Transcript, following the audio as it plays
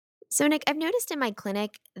So, Nick, I've noticed in my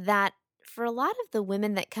clinic that for a lot of the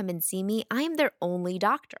women that come and see me, I am their only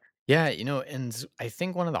doctor. Yeah, I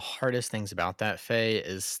think one of the hardest things about that, Faye,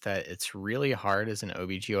 is that it's really hard as an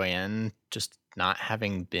OBGYN just not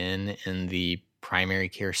having been in the primary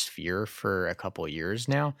care sphere for a couple years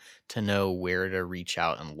now to know where to reach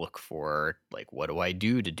out and look for, like, what do I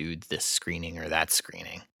do to do this screening or that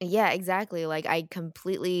screening? Yeah, exactly. Like, I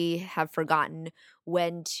completely have forgotten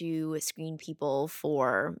when to screen people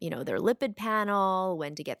for, their lipid panel,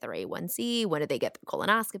 when to get their A1C, when do they get their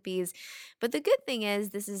colonoscopies. But the good thing is,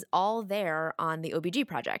 this is all there on the OBG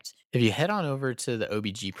project. If you head on over to the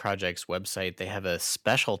OBG Project's website, they have a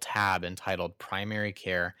special tab entitled Primary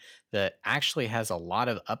Care that actually has a lot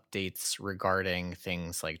of updates regarding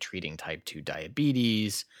things like treating type 2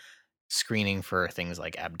 diabetes, screening for things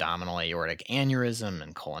like abdominal aortic aneurysm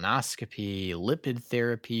and colonoscopy, lipid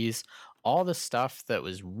therapies, all the stuff that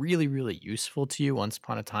was really, really useful to you once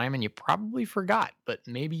upon a time and you probably forgot, but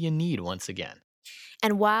maybe you need once again.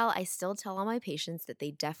 And while I still tell all my patients that they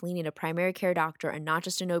definitely need a primary care doctor and not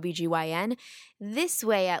just an OBGYN, this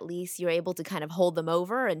way at least you're able to kind of hold them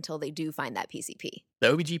over until they do find that PCP. The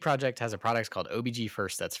OBG project has a product called OBG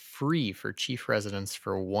First that's free for chief residents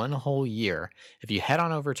for one whole year. If you head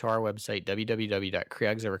on over to our website,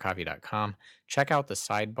 www.creogsovercoffee.com, check out the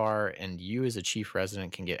sidebar, and you as a chief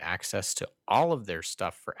resident can get access to all of their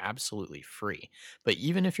stuff for absolutely free. But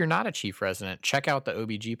even if you're not a chief resident, check out the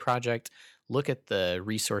OBG project, look at the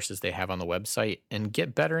resources they have on the website, and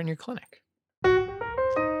get better in your clinic.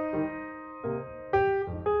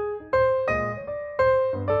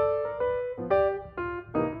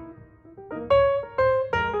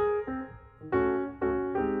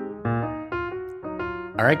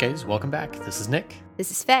 All right, guys, welcome back. This is Nick,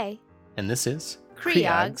 This is Faye. and this is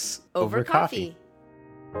Creogs over coffee.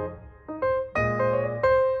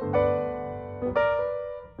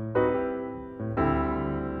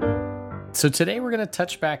 So today we're going to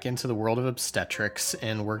touch back into the world of obstetrics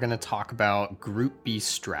and we're going to talk about Group B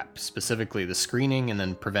strep, specifically the screening and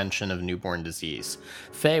then prevention of newborn disease.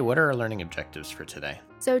 Faye, what are our learning objectives for today?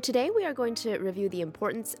 So, today we are going to review the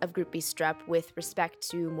importance of Group B strep with respect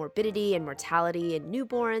to morbidity and mortality in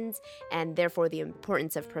newborns, and therefore the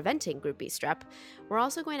importance of preventing Group B strep. We're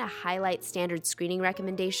also going to highlight standard screening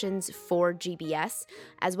recommendations for GBS,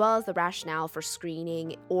 as well as the rationale for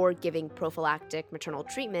screening or giving prophylactic maternal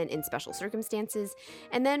treatment in special circumstances.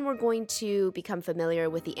 And then we're going to become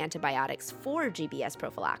familiar with the antibiotics for GBS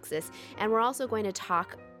prophylaxis, and we're also going to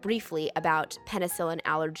talk briefly about penicillin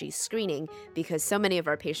allergy screening because so many of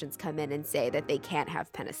our patients come in and say that they can't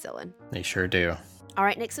have penicillin. They sure do. All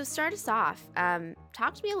right, Nick, so start us off.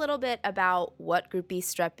 Talk to me a little bit about what Group B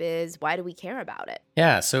strep is. Why do we care about it?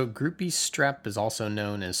 Yeah, so Group B strep is also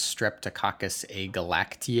known as Streptococcus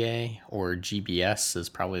agalactiae, or GBS is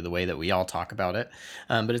probably the way that we all talk about it.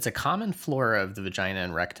 But it's a common flora of the vagina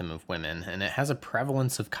and rectum of women, and it has a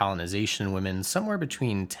prevalence of colonization in women somewhere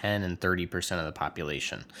between 10 and 30% of the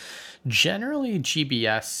population. Generally,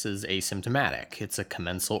 GBS is asymptomatic. It's a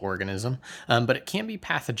commensal organism, but it can be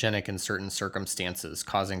pathogenic in certain circumstances,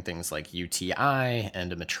 causing things like UTI,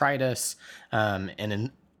 endometritis, and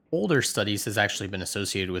in older studies has actually been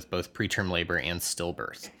associated with both preterm labor and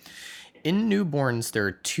stillbirth. In newborns, there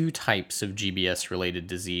are two types of GBS related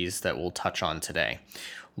disease that we'll touch on today.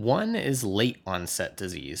 One is late onset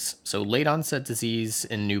disease. So, late onset disease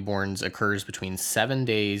in newborns occurs between 7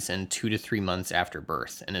 days and 2 to 3 months after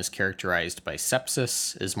birth and is characterized by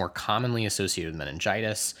sepsis, is more commonly associated with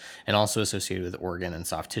meningitis, and also associated with organ and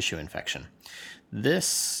soft tissue infection.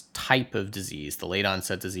 This type of disease, the late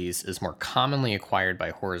onset disease, is more commonly acquired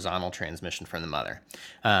by horizontal transmission from the mother,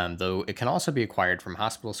 though it can also be acquired from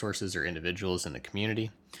hospital sources or individuals in the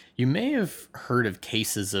community. You may have heard of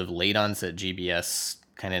cases of late onset GBS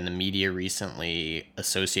kind of in the media recently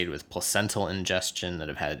associated with placental ingestion that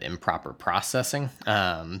have had improper processing.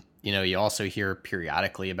 You also hear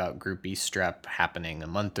periodically about Group B strep happening a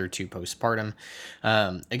month or two postpartum.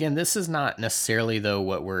 Again, this is not necessarily, though,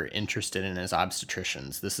 what we're interested in as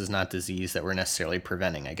obstetricians. This is not disease that we're necessarily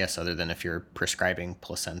preventing, I guess, other than if you're prescribing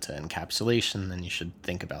placenta encapsulation, then you should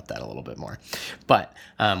think about that a little bit more. But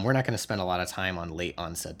we're not going to spend a lot of time on late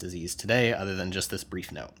onset disease today, other than just this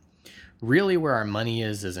brief note. Really, where our money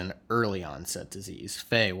is in early onset disease.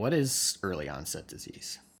 Faye, what is early onset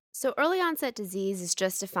disease? So, early onset disease is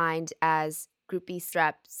just defined as Group B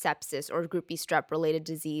strep sepsis or Group B strep related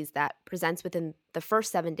disease that presents within the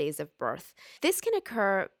first 7 days of birth. This can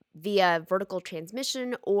occur via vertical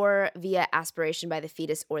transmission or via aspiration by the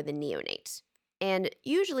fetus or the neonate. And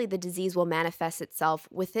usually the disease will manifest itself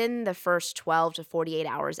within the first 12 to 48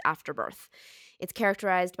 hours after birth. It's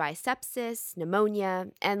characterized by sepsis, pneumonia,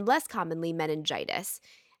 and less commonly meningitis.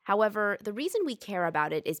 However, the reason we care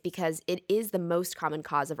about it is because it is the most common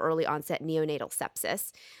cause of early onset neonatal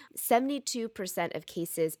sepsis. 72% of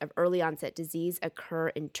cases of early onset disease occur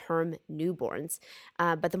in term newborns,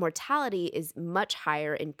 but the mortality is much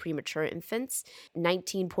higher in premature infants,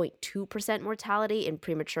 19.2% mortality in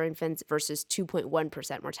premature infants versus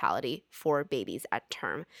 2.1% mortality for babies at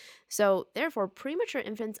term. So, therefore, premature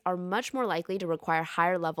infants are much more likely to require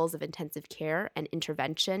higher levels of intensive care and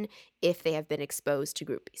intervention if they have been exposed to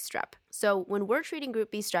Group B strep. So, when we're treating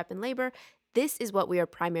Group B strep in labor, this is what we are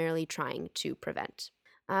primarily trying to prevent.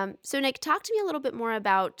 So, Nick, talk to me a little bit more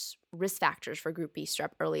about risk factors for Group B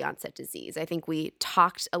strep early onset disease. I think we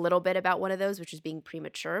talked a little bit about one of those, which is being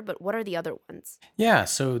premature, but what are the other ones? Yeah,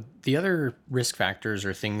 so the other risk factors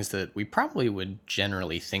are things that we probably would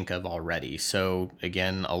generally think of already. So,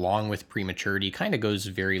 again, along with prematurity, kind of goes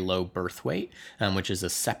very low birth weight, which is a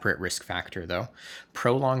separate risk factor, though.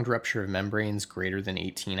 Prolonged rupture of membranes greater than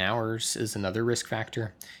 18 hours is another risk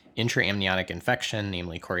factor. Intraamniotic infection,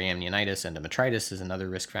 namely chorioamnionitis, endometritis, is another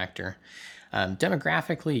risk factor.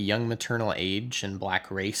 Demographically, young maternal age and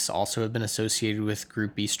black race also have been associated with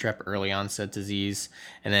Group B strep early onset disease.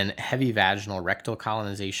 And then heavy vaginal rectal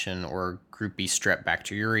colonization or Group B strep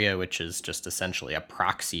bacteriuria, which is just essentially a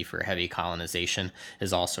proxy for heavy colonization,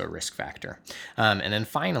 is also a risk factor. And then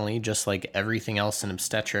finally, just like everything else in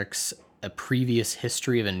obstetrics, a previous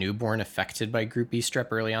history of a newborn affected by Group B strep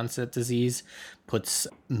early onset disease puts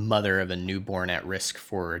mother of a newborn at risk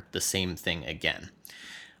for the same thing again.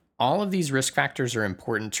 All of these risk factors are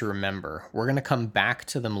important to remember. We're going to come back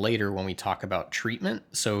to them later when we talk about treatment,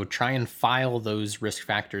 so try and file those risk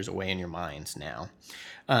factors away in your minds now.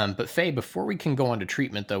 But Faye, before we can go on to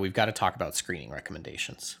treatment, though, we've got to talk about screening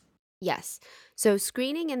recommendations. Yes. So,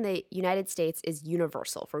 screening in the United States is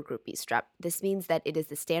universal for Group B strep. This means that it is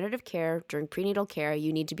the standard of care during prenatal care.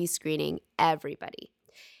 You need to be screening everybody.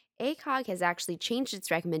 ACOG has actually changed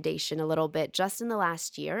its recommendation a little bit just in the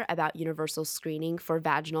last year about universal screening for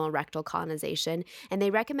vaginal and rectal colonization, and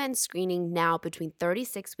they recommend screening now between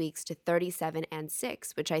 36 weeks to 37 and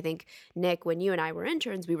 6, which I think, Nick, when you and I were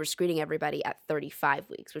interns, we were screening everybody at 35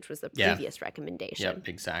 weeks, which was the Yeah. previous recommendation. Yep,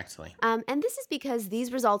 exactly. And this is because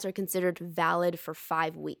these results are considered valid for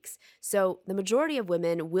 5 weeks. So the majority of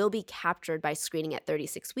women will be captured by screening at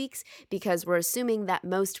 36 weeks because we're assuming that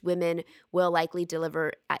most women will likely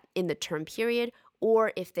deliver in the term period,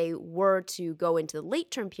 or if they were to go into the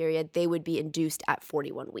late term period, they would be induced at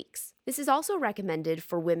 41 weeks. This is also recommended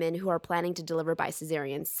for women who are planning to deliver by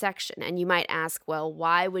cesarean section. And you might ask, well,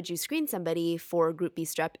 why would you screen somebody for Group B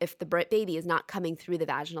strep if the baby is not coming through the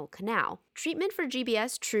vaginal canal? Treatment for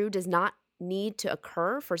GBS, true, does not need to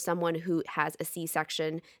occur for someone who has a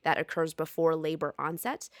C-section that occurs before labor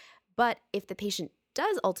onset. But if the patient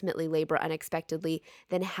does ultimately labor unexpectedly,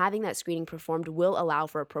 then having that screening performed will allow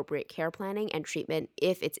for appropriate care planning and treatment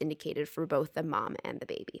if it's indicated for both the mom and the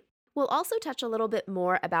baby. We'll also touch a little bit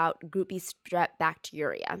more about Group B strep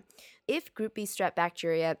bacteriuria. If Group B strep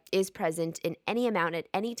bacteria is present in any amount at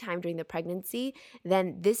any time during the pregnancy,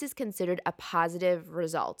 then this is considered a positive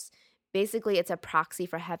result. Basically, it's a proxy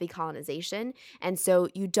for heavy colonization, and so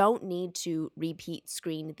you don't need to repeat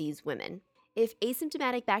screen these women. If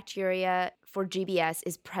asymptomatic bacteria for GBS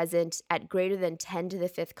is present at greater than 10 to the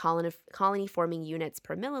fifth colony-forming units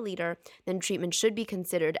per milliliter, then treatment should be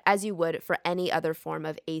considered as you would for any other form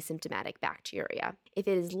of asymptomatic bacteria. If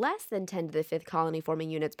it is less than 10 to the fifth colony-forming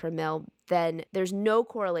units per mil, then there's no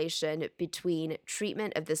correlation between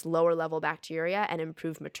treatment of this lower-level bacteria and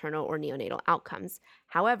improved maternal or neonatal outcomes.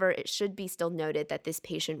 However, it should be still noted that this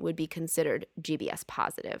patient would be considered GBS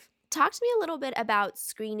positive. Talk to me a little bit about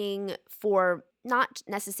screening for not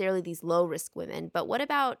necessarily these low-risk women, but what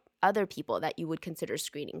about other people that you would consider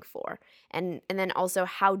screening for? And then also,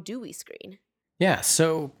 how do we screen? Yeah,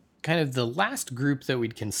 so kind of the last group that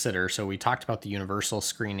we'd consider, so we talked about the universal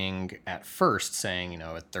screening at first, saying,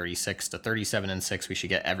 at 36 to 37 and 6, we should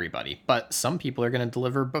get everybody. But some people are going to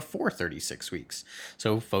deliver before 36 weeks.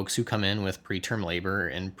 So folks who come in with preterm labor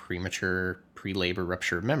and premature pre-labor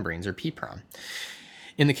rupture of membranes, or PPROM.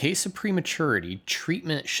 In the case of prematurity,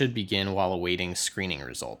 treatment should begin while awaiting screening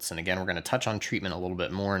results. And again, we're going to touch on treatment a little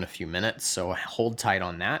bit more in a few minutes, so hold tight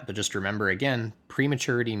on that. But just remember, again,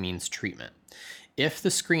 prematurity means treatment. If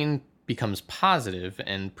the screen becomes positive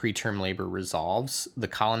and preterm labor resolves, the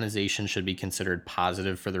colonization should be considered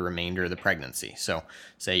positive for the remainder of the pregnancy. So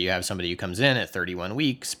say you have somebody who comes in at 31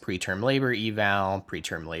 weeks, preterm labor eval,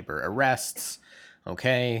 preterm labor arrests.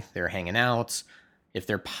 Okay, they're hanging out. If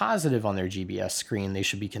they're positive on their GBS screen, they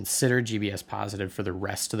should be considered GBS positive for the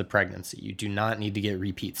rest of the pregnancy. You do not need to get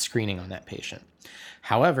repeat screening on that patient.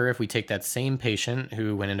 However, if we take that same patient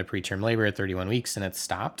who went into preterm labor at 31 weeks and it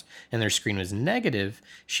stopped and their screen was negative,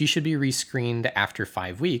 she should be rescreened after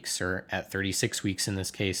 5 weeks, or at 36 weeks in this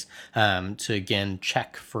case, to again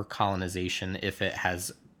check for colonization if it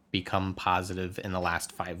has become positive in the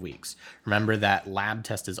last 5 weeks. Remember that lab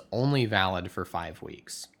test is only valid for 5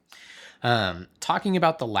 weeks. Talking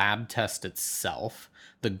about the lab test itself,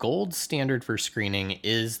 the gold standard for screening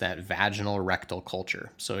is that vaginal rectal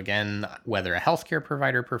culture. So again, whether a healthcare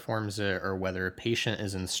provider performs it or whether a patient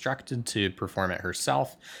is instructed to perform it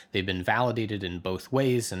herself, they've been validated in both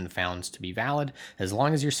ways and found to be valid as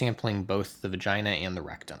long as you're sampling both the vagina and the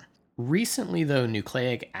rectum. Recently, though,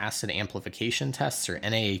 nucleic acid amplification tests, or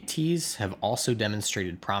NAATs, have also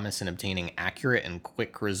demonstrated promise in obtaining accurate and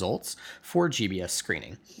quick results for GBS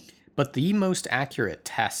screening. But the most accurate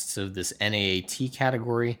tests of this NAAT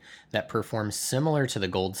category that perform similar to the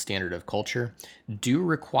gold standard of culture do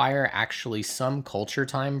require actually some culture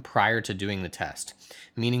time prior to doing the test,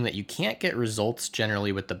 meaning that you can't get results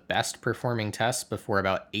generally with the best performing tests before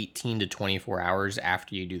about 18 to 24 hours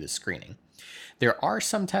after you do the screening. There are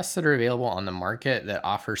some tests that are available on the market that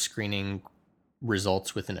offer screening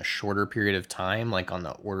results within a shorter period of time, like on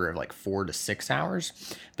the order of like 4 to 6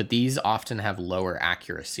 hours, but these often have lower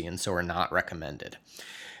accuracy and so are not recommended.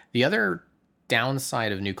 The other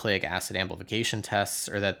downside of nucleic acid amplification tests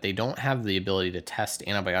are that they don't have the ability to test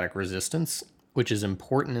antibiotic resistance, which is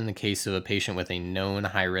important in the case of a patient with a known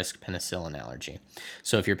high-risk penicillin allergy.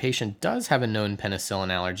 So if your patient does have a known penicillin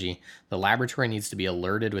allergy, the laboratory needs to be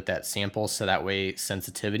alerted with that sample so that way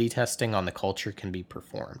sensitivity testing on the culture can be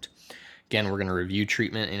performed. Again, we're going to review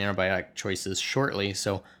treatment and antibiotic choices shortly,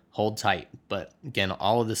 so hold tight. But again,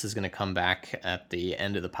 all of this is going to come back at the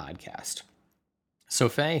end of the podcast. So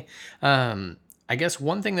Faye, I guess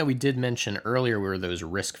one thing that we did mention earlier were those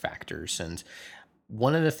risk factors. And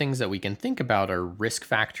one of the things that we can think about are risk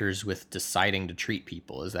factors with deciding to treat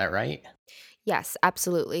people. Is that right? Yes,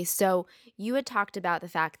 absolutely. So you had talked about the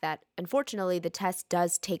fact that unfortunately the test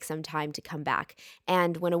does take some time to come back.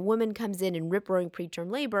 And when a woman comes in rip-roaring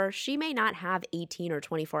preterm labor, she may not have 18 or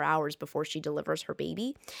 24 hours before she delivers her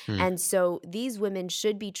baby. Hmm. And so these women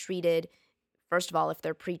should be treated, first of all, if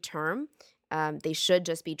they're preterm, they should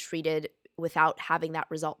just be treated without having that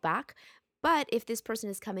result back. But if this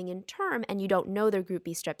person is coming in term and you don't know their Group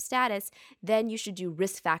B strep status, then you should do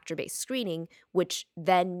risk factor based screening, which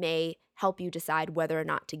then may help you decide whether or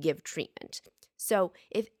not to give treatment. So,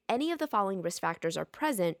 if any of the following risk factors are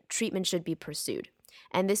present, treatment should be pursued.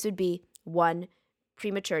 And this would be 1,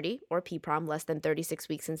 prematurity or PPROM less than 36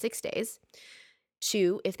 weeks and 6 days.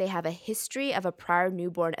 2, if they have a history of a prior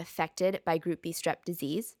newborn affected by Group B strep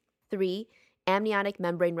disease. 3, amniotic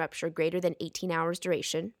membrane rupture greater than 18 hours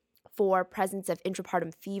duration. 4, presence of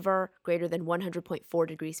intrapartum fever greater than 100.4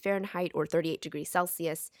 degrees Fahrenheit or 38 degrees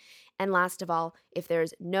Celsius. And last of all, if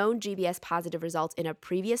there's known GBS positive results in a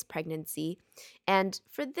previous pregnancy. And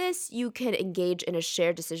for this, you can engage in a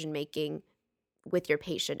shared decision making with your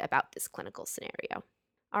patient about this clinical scenario.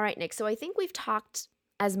 All right, Nick, so I think we've talked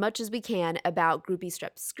as much as we can about Group B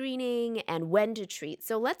strep screening and when to treat.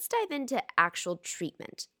 So let's dive into actual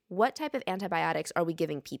treatment. What type of antibiotics are we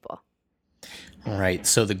giving people? All right,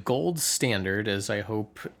 so the gold standard, as I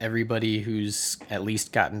hope everybody who's at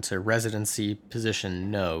least gotten to residency position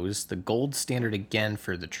knows, the gold standard again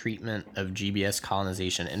for the treatment of GBS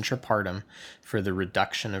colonization intrapartum for the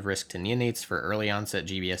reduction of risk to neonates for early onset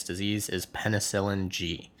GBS disease is penicillin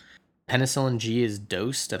G. Penicillin G is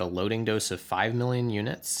dosed at a loading dose of 5 million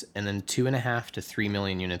units and then 2.5 to 3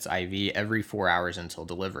 million units IV every 4 hours until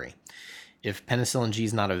delivery. If penicillin G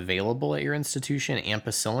is not available at your institution,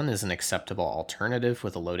 ampicillin is an acceptable alternative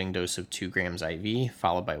with a loading dose of 2 grams IV,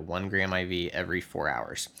 followed by 1 gram IV every 4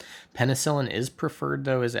 hours. Penicillin is preferred,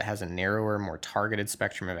 though, as it has a narrower, more targeted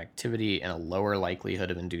spectrum of activity and a lower likelihood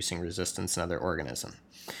of inducing resistance in other organisms.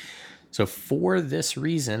 So for this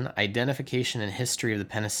reason, identification and history of the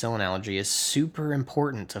penicillin allergy is super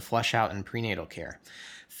important to flesh out in prenatal care.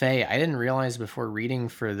 Faye, I didn't realize before reading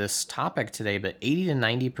for this topic today, but 80 to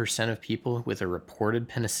 90% of people with a reported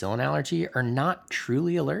penicillin allergy are not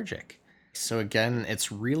truly allergic. So again, it's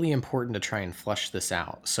really important to try and flesh this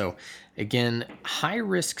out. So again,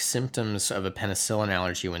 high-risk symptoms of a penicillin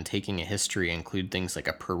allergy when taking a history include things like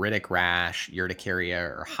a pruritic rash, urticaria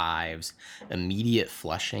or hives, immediate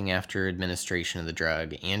flushing after administration of the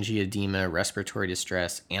drug, angioedema, respiratory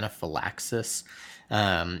distress, anaphylaxis,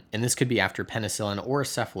 and this could be after penicillin or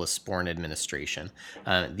cephalosporin administration.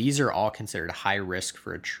 These are all considered high risk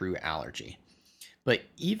for a true allergy. But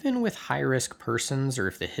even with high risk persons, or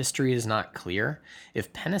if the history is not clear,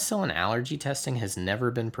 if penicillin allergy testing has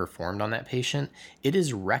never been performed on that patient, it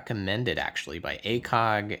is recommended actually by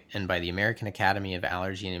ACOG and by the American Academy of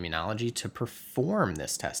Allergy and Immunology to perform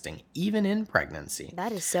this testing, even in pregnancy.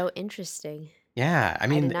 That is so interesting. Yeah, I I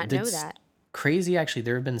did mean, not know that's that. crazy actually.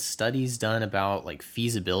 There have been studies done about like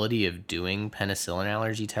feasibility of doing penicillin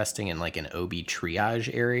allergy testing in like an OB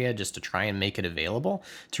triage area just to try and make it available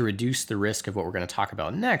to reduce the risk of what we're going to talk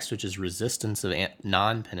about next, which is resistance of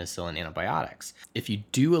non-penicillin antibiotics. If you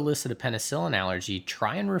do elicit a penicillin allergy,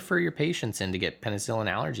 try and refer your patients in to get penicillin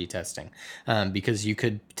allergy testing, because you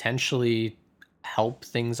could potentially help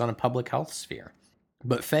things on a public health sphere.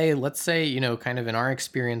 But Faye, let's say, kind of in our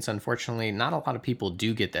experience, unfortunately, not a lot of people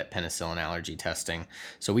do get that penicillin allergy testing.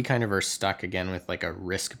 So we kind of are stuck again with like a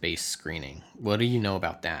risk-based screening. What do you know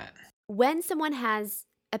about that? When someone has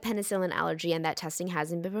a penicillin allergy and that testing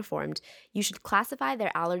hasn't been performed, you should classify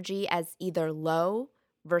their allergy as either low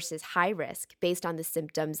versus high risk based on the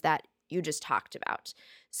symptoms that you just talked about.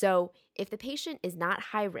 So, if the patient is not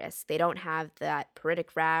high risk, they don't have that pruritic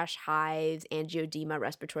rash, hives, angioedema,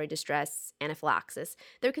 respiratory distress, anaphylaxis,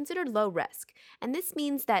 they're considered low risk. And this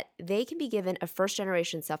means that they can be given a first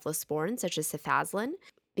generation cephalosporin, such as cefazolin,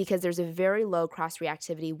 because there's a very low cross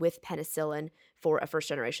reactivity with penicillin for a first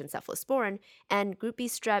generation cephalosporin, and Group B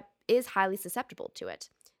strep is highly susceptible to it.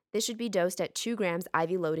 This should be dosed at 2 grams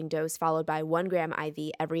IV loading dose, followed by 1 gram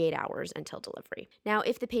IV every 8 hours until delivery. Now,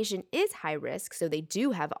 if the patient is high risk, so they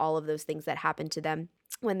do have all of those things that happen to them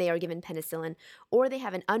when they are given penicillin, or they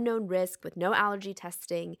have an unknown risk with no allergy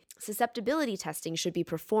testing, susceptibility testing should be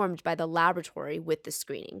performed by the laboratory with the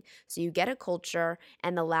screening. So you get a culture,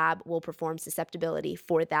 and the lab will perform susceptibility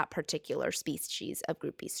for that particular species of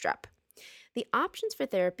Group B strep. The options for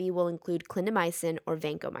therapy will include clindamycin or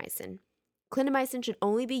vancomycin. Clindamycin should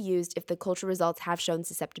only be used if the culture results have shown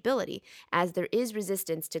susceptibility, as there is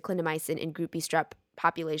resistance to clindamycin in Group B strep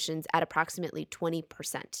populations at approximately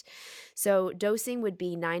 20%. So, dosing would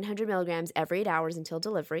be 900 milligrams every 8 hours until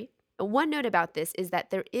delivery. One note about this is that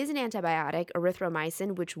there is an antibiotic,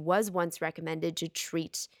 erythromycin, which was once recommended to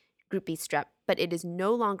treat Group B strep, but it is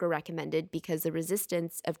no longer recommended because the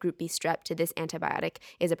resistance of Group B strep to this antibiotic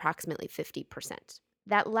is approximately 50%.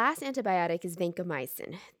 That last antibiotic is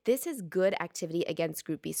vancomycin. This has good activity against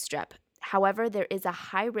Group B strep. However, there is a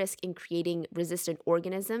high risk in creating resistant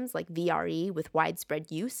organisms like VRE with widespread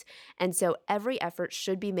use, and so every effort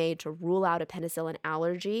should be made to rule out a penicillin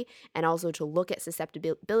allergy and also to look at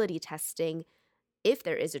susceptibility testing if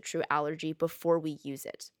there is a true allergy before we use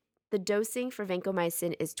it. The dosing for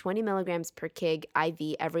vancomycin is 20 milligrams per kg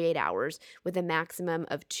IV every 8 hours with a maximum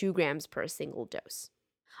of 2 grams per single dose.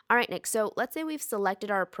 All right, Nick. So let's say we've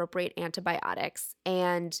selected our appropriate antibiotics,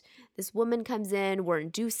 and this woman comes in, we're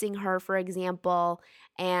inducing her, for example,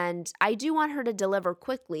 and I do want her to deliver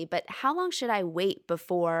quickly, but how long should I wait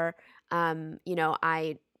before,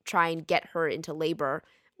 I try and get her into labor?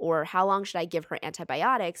 Or how long should I give her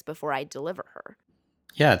antibiotics before I deliver her?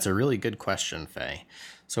 Yeah, it's a really good question, Faye.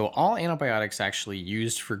 So, all antibiotics actually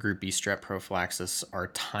used for Group B strep prophylaxis are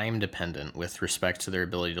time dependent with respect to their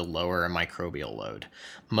ability to lower a microbial load.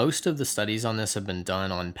 Most of the studies on this have been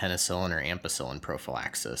done on penicillin or ampicillin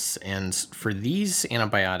prophylaxis. And for these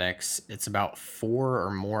antibiotics, it's about 4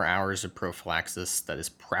 or more hours of prophylaxis that is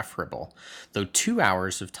preferable, though 2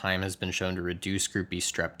 hours of time has been shown to reduce Group B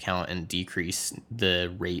strep count and decrease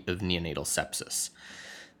the rate of neonatal sepsis.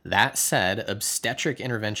 That said, obstetric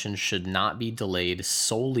intervention should not be delayed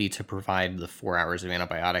solely to provide the 4 hours of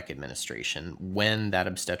antibiotic administration when that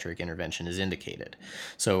obstetric intervention is indicated.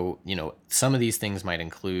 So, some of these things might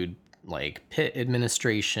include like PIT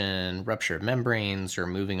administration, rupture of membranes, or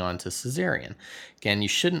moving on to cesarean. Again, you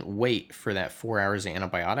shouldn't wait for that 4 hours of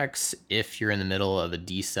antibiotics if you're in the middle of a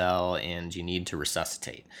decel and you need to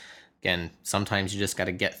resuscitate. Again, sometimes you just got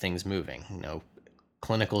to get things moving.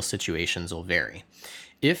 Clinical situations will vary.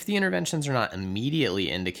 If the interventions are not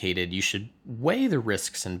immediately indicated, you should weigh the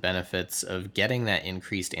risks and benefits of getting that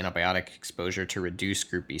increased antibiotic exposure to reduce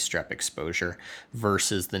Group B strep exposure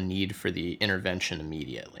versus the need for the intervention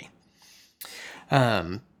immediately.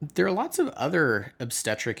 There are lots of other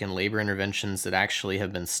obstetric and labor interventions that actually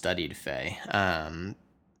have been studied, Faye,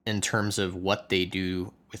 in terms of what they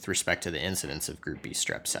do with respect to the incidence of Group B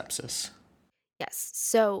strep sepsis. Yes.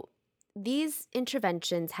 So these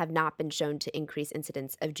interventions have not been shown to increase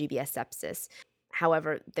incidence of GBS sepsis.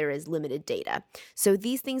 However, there is limited data. So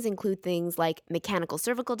these things include things like mechanical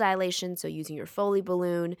cervical dilation, so using your Foley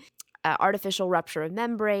balloon, artificial rupture of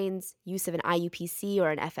membranes, use of an IUPC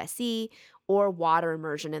or an FSE, or water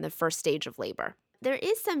immersion in the first stage of labor. There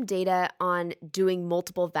is some data on doing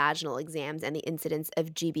multiple vaginal exams and the incidence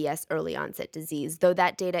of GBS early onset disease, though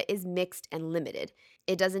that data is mixed and limited.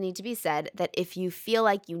 It doesn't need to be said that if you feel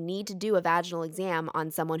like you need to do a vaginal exam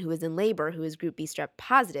on someone who is in labor who is group B strep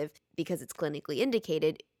positive because it's clinically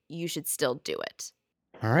indicated, you should still do it.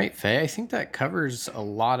 All right, Faye, I think that covers a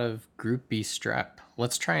lot of Group B strep.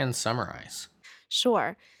 Let's try and summarize.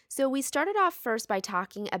 Sure. So we started off first by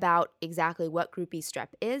talking about exactly what Group B strep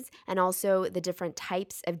is and also the different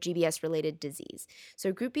types of GBS related disease.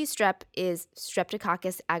 So Group B strep is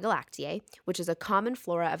Streptococcus agalactiae, which is a common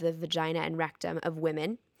flora of the vagina and rectum of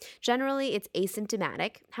women. Generally, it's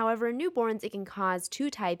asymptomatic. However, in newborns, it can cause two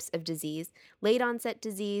types of disease: late onset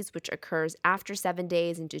disease, which occurs after 7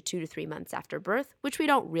 days into 2 to 3 months after birth, which we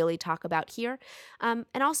don't really talk about here, and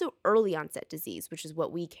also early onset disease, which is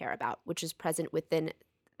what we care about, which is present within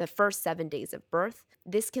the first 7 days of birth.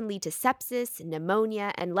 This can lead to sepsis,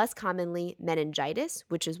 pneumonia, and less commonly, meningitis,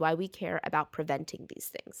 which is why we care about preventing these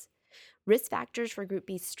things. Risk factors for Group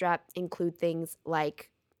B strep include things like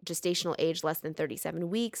gestational age less than 37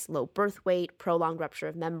 weeks, low birth weight, prolonged rupture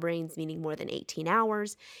of membranes, meaning more than 18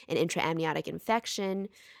 hours, an intraamniotic infection,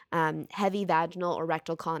 heavy vaginal or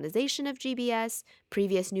rectal colonization of GBS,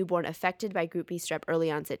 previous newborn affected by Group B strep early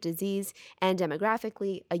onset disease, and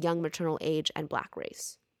demographically, a young maternal age and Black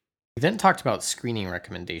race. We then talked about screening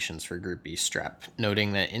recommendations for Group B strep,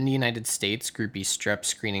 noting that in the United States, Group B strep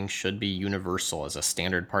screening should be universal as a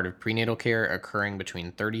standard part of prenatal care occurring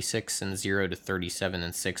between 36 and 0 to 37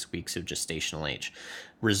 and 6 weeks of gestational age.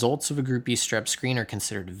 Results of a Group B strep screen are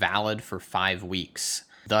considered valid for 5 weeks,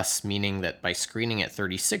 thus meaning that by screening at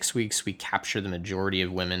 36 weeks, we capture the majority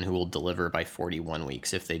of women who will deliver by 41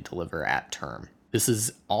 weeks if they deliver at term. This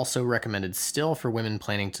is also recommended still for women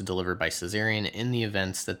planning to deliver by cesarean in the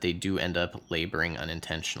events that they do end up laboring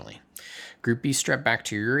unintentionally. Group B strep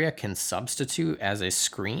bacteriuria can substitute as a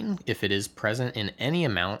screen if it is present in any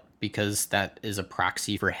amount because that is a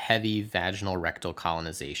proxy for heavy vaginal rectal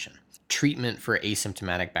colonization. Treatment for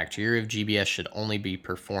asymptomatic bacteria of GBS should only be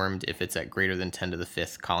performed if it's at greater than 10 to the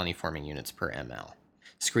 5th colony forming units per ml.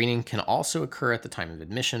 Screening can also occur at the time of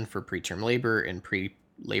admission for preterm labor and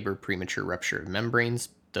labor premature rupture of membranes,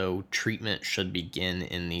 though treatment should begin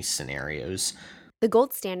in these scenarios. The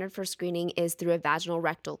gold standard for screening is through a vaginal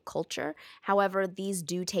rectal culture. However, these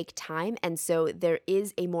do take time, and so there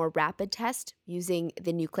is a more rapid test using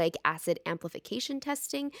the nucleic acid amplification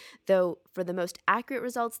testing, though for the most accurate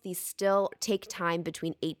results, these still take time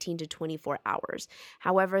between 18 to 24 hours.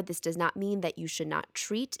 However, this does not mean that you should not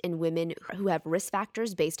treat in women who have risk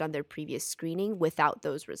factors based on their previous screening without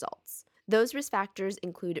those results. Those risk factors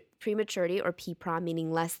include prematurity or PPROM,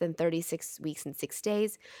 meaning less than 36 weeks and 6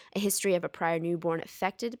 days, a history of a prior newborn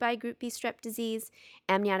affected by Group B strep disease,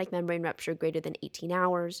 amniotic membrane rupture greater than 18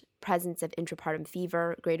 hours, presence of intrapartum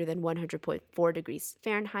fever greater than 100.4 degrees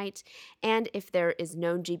Fahrenheit, and if there is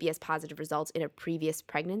known GBS positive results in a previous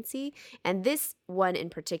pregnancy. And this one in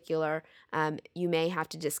particular, you may have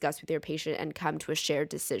to discuss with your patient and come to a shared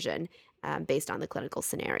decision based on the clinical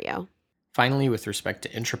scenario. Finally, with respect to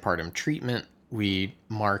intrapartum treatment, we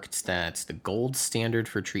marked that the gold standard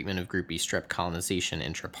for treatment of Group B strep colonization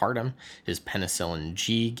intrapartum is penicillin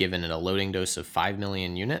G given at a loading dose of 5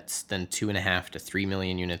 million units, then 2.5 to 3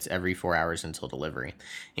 million units every 4 hours until delivery.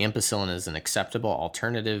 Ampicillin is an acceptable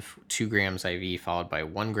alternative, 2 grams IV followed by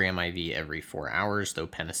 1 gram IV every 4 hours, though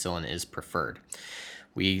penicillin is preferred.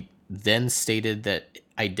 We then stated that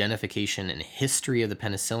identification and history of the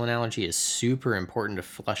penicillin allergy is super important to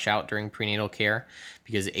flush out during prenatal care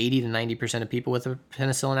because 80 to 90% of people with a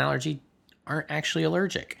penicillin allergy aren't actually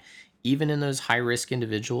allergic. Even in those high-risk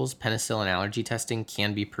individuals, penicillin allergy testing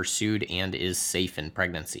can be pursued and is safe in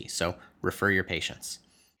pregnancy, so refer your patients.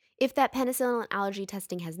 If that penicillin allergy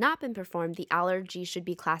testing has not been performed, the allergy should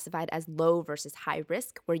be classified as low versus high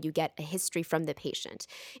risk, where you get a history from the patient.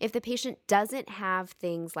 If the patient doesn't have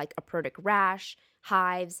things like a protic rash,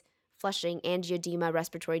 hives, flushing, angioedema,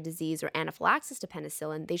 respiratory disease, or anaphylaxis to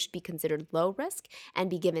penicillin, they should be considered low risk and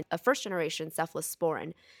be given a first-generation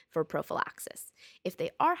cephalosporin for prophylaxis. If they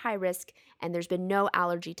are high risk and there's been no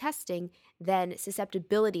allergy testing, then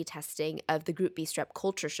susceptibility testing of the Group B strep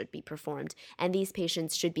culture should be performed, and these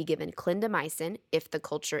patients should be given clindamycin if the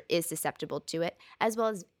culture is susceptible to it, as well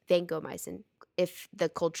as vancomycin if the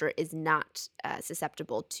culture is not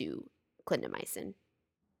susceptible to clindamycin.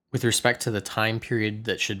 With respect to the time period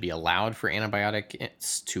that should be allowed for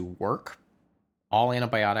antibiotics to work, All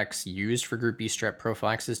antibiotics used for Group B strep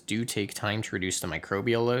prophylaxis do take time to reduce the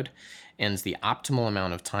microbial load, and the optimal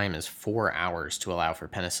amount of time is 4 hours to allow for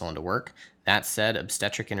penicillin to work. That said,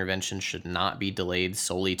 obstetric intervention should not be delayed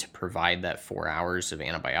solely to provide that 4 hours of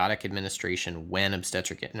antibiotic administration when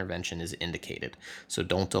obstetric intervention is indicated. So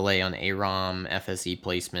don't delay on AROM, FSE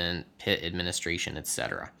placement, PIT administration,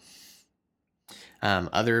 etc.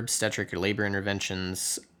 Other obstetric or labor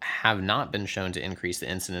interventions have not been shown to increase the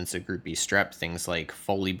incidence of Group B strep, things like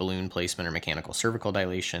Foley balloon placement or mechanical cervical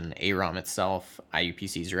dilation, AROM itself,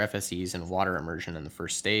 IUPCs or FSEs, and water immersion in the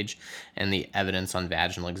first stage. And the evidence on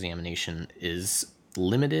vaginal examination is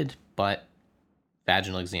limited, but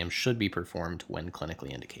vaginal exams should be performed when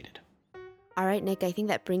clinically indicated. All right, Nick, I think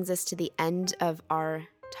that brings us to the end of our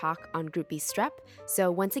talk on Group B strep.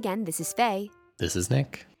 So once again, this is Faye. This is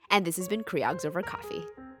Nick. And this has been Creogs Over Coffee.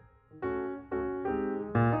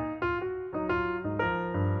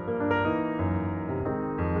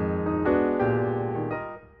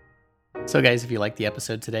 So guys, if you liked the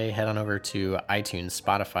episode today, head on over to iTunes,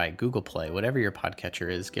 Spotify, Google Play, whatever your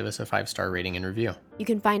podcatcher is, give us a 5-star rating and review. You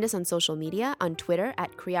can find us on social media, on Twitter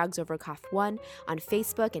at CreogsoverCoff1, on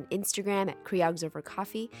Facebook and Instagram at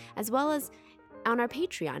CreogsoverCoffee, as well as on our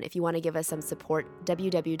Patreon if you want to give us some support,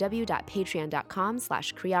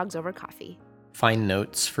 www.patreon.com/CreogsOverCoffee. Find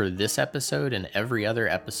notes for this episode and every other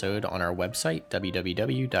episode on our website,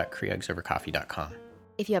 www.creogsovercoffee.com.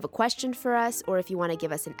 If you have a question for us, or if you want to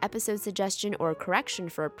give us an episode suggestion or a correction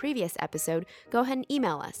for a previous episode, go ahead and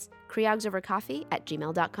email us,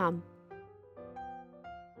 creogsovercoffee@gmail.com.